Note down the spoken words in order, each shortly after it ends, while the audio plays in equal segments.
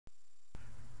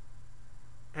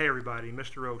everybody,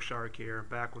 Mr. Rogue Shark here,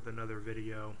 back with another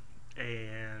video.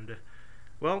 And,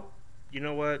 well, you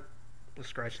know what? Let's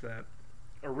scratch that.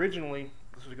 Originally,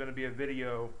 this was going to be a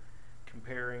video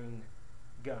comparing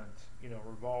guns,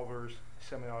 revolvers,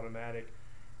 semi-automatic,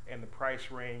 and the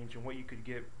price range and what you could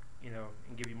get,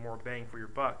 and give you more bang for your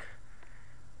buck.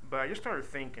 But I just started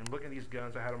thinking, looking at these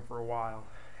guns, I had them for a while,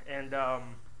 and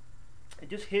it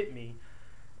just hit me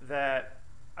that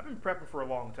I've been prepping for a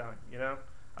long time,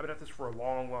 I've been at this for a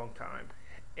long, long time.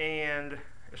 And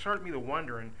it started me to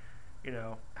wondering,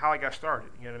 how I got started,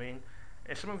 you know what I mean?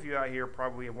 And some of you out here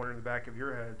probably have wondered in the back of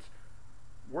your heads,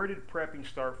 where did prepping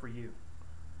start for you?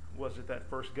 Was it that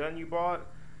first gun you bought?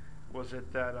 Was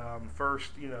it that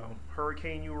first,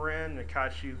 hurricane you were in that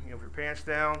caught you, with your pants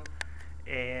down,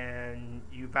 and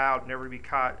you vowed never to be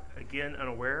caught again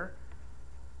unaware?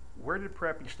 Where did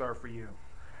prepping start for you?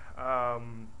 I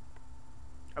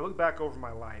look back over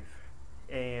my life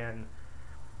and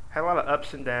had a lot of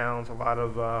ups and downs, a lot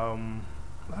of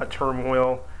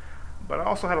turmoil, but I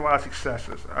also had a lot of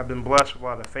successes. I've been blessed with a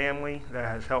lot of family that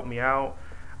has helped me out.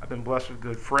 I've been blessed with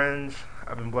good friends.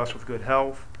 I've been blessed with good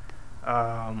health.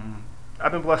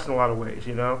 I've been blessed in a lot of ways,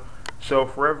 So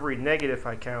for every negative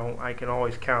I count, I can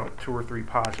always count two or three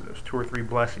positives, two or three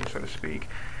blessings, so to speak.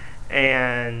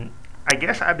 And I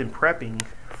guess I've been prepping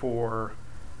for,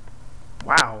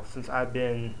 wow, since I've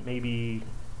been maybe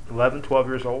 11, 12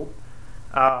 years old.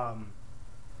 The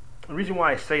reason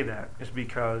why I say that is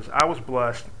because I was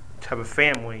blessed to have a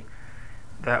family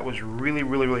that was really,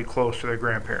 really, really close to their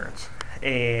grandparents.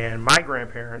 And my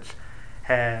grandparents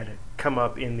had come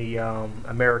up in the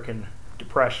American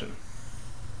Depression.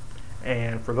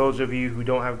 And for those of you who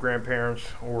don't have grandparents,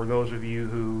 or those of you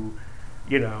who,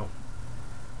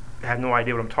 have no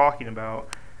idea what I'm talking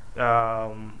about,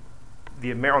 on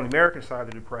the American side of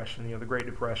the Depression, the Great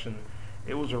Depression,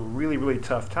 it was a really, really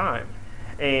tough time.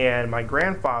 And my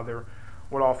grandfather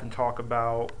would often talk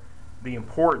about the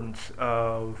importance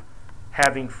of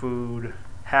having food,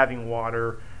 having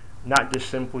water, not just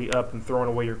simply up and throwing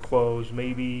away your clothes,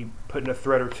 maybe putting a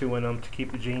thread or two in them to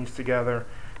keep the jeans together,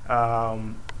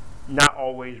 not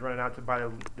always running out to buy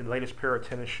the latest pair of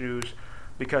tennis shoes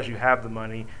because you have the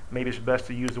money. Maybe it's best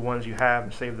to use the ones you have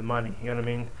and save the money, you know what I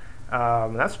mean?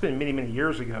 That's been many, many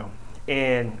years ago.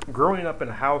 And growing up in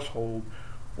a household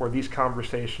where these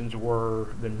conversations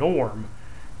were the norm,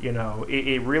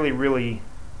 it really, really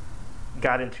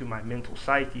got into my mental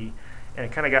psyche, and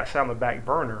it kind of got set on the back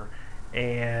burner.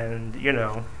 And,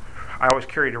 I always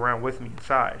carried it around with me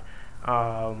inside.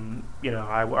 I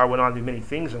went on to do many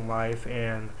things in life,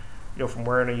 and, from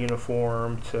wearing a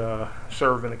uniform to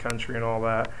serving the country and all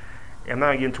that. And I'm not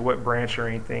going to get into what branch or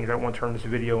anything. I don't want to turn this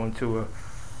video into a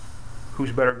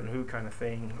who's better than who kind of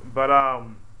thing. But, I've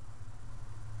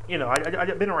been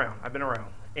around. I've been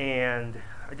around. And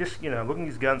I just, looking at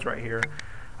these guns right here.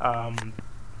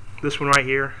 This one right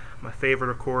here, my favorite,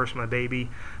 of course, my baby,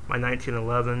 my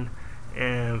 1911.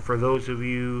 And for those of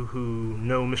you who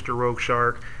know Mr. Rogue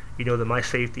Shark, you know that my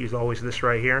safety is always this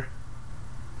right here.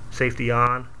 Safety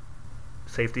on,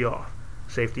 safety off.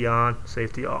 Safety on,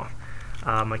 safety off.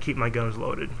 I keep my guns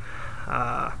loaded.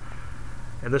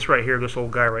 And this right here, this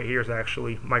old guy right here is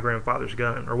actually my grandfather's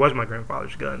gun, or was my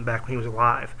grandfather's gun back when he was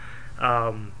alive.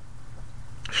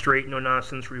 Straight, no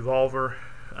nonsense revolver,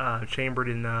 chambered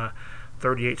in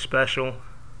 38 special.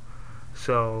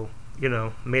 So,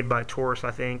 made by Taurus,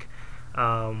 I think. It's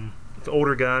an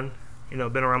older gun,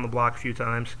 been around the block a few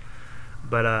times,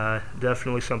 but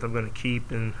definitely something I'm going to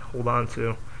keep and hold on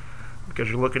to, because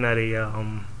you're looking at a,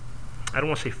 I don't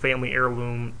want to say family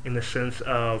heirloom in the sense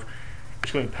of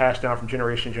it's going to be passed down from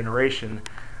generation to generation,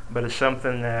 but it's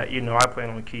something that, I plan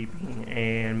on keeping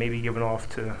and maybe giving off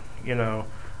to,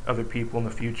 other people in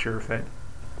the future if that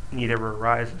need ever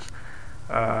arises.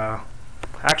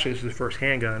 Actually, this is the first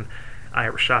handgun I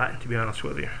ever shot, to be honest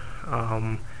with you.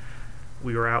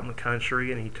 We were out in the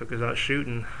country, and he took us out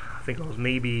shooting. I think I was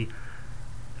maybe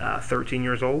 13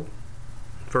 years old.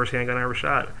 First handgun I ever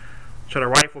shot. Shot a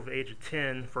rifle at the age of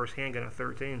 10, first handgun at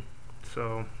 13.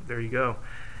 So there you go.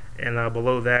 And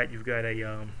below that, you've got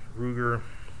a Ruger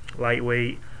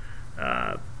lightweight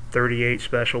 38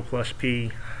 special plus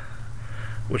P,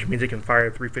 which means it can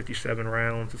fire 357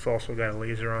 rounds. It's also got a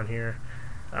laser on here.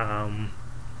 I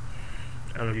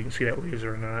don't know if you can see that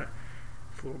laser or not.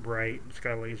 It's a little bright. It's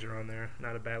got a laser on there.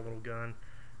 Not a bad little gun.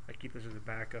 I keep this as a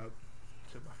backup.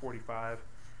 It's about 45.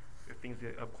 If things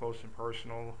get up close and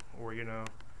personal, or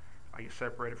I get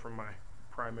separated from my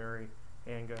primary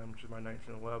handgun, which is my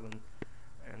 1911,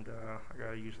 and I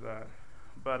gotta use that.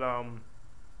 But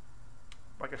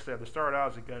like I said, to start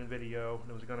out as a gun video,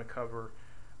 and it was gonna cover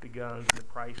the guns and the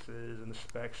prices and the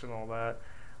specs and all that.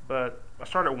 but I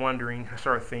started wondering, I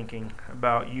started thinking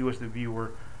about you as the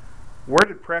viewer. Where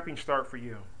did prepping start for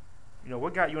you?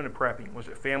 What got you into prepping? Was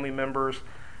it family members?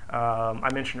 I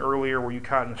mentioned earlier where you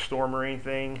caught in a storm or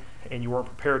anything and you weren't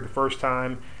prepared the first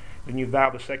time, then you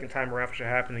vowed the second time around if it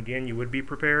happened again, you would be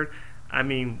prepared. I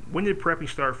mean, when did prepping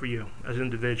start for you as an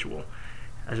individual?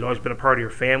 Has it always been a part of your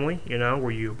family?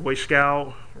 Were you a Boy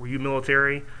Scout? Were you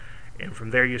military? And from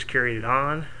there you just carried it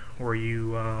on? Were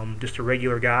you just a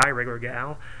regular guy, regular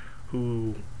gal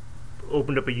who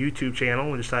opened up a YouTube channel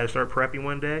and decided to start prepping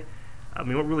one day? I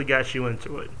mean, what really got you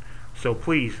into it? So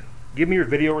please, give me your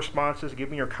video responses,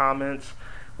 give me your comments,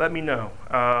 let me know.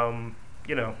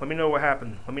 Let me know what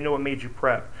happened. Let me know what made you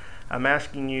prep. I'm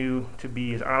asking you to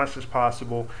be as honest as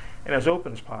possible and as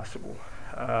open as possible.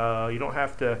 You don't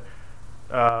have to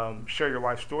share your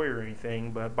life story or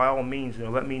anything, but by all means,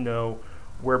 let me know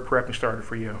where prepping started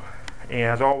for you. And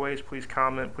as always, please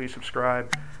comment, please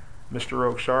subscribe. Mr.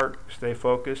 Oak Shark, stay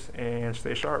focused and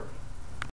stay sharp.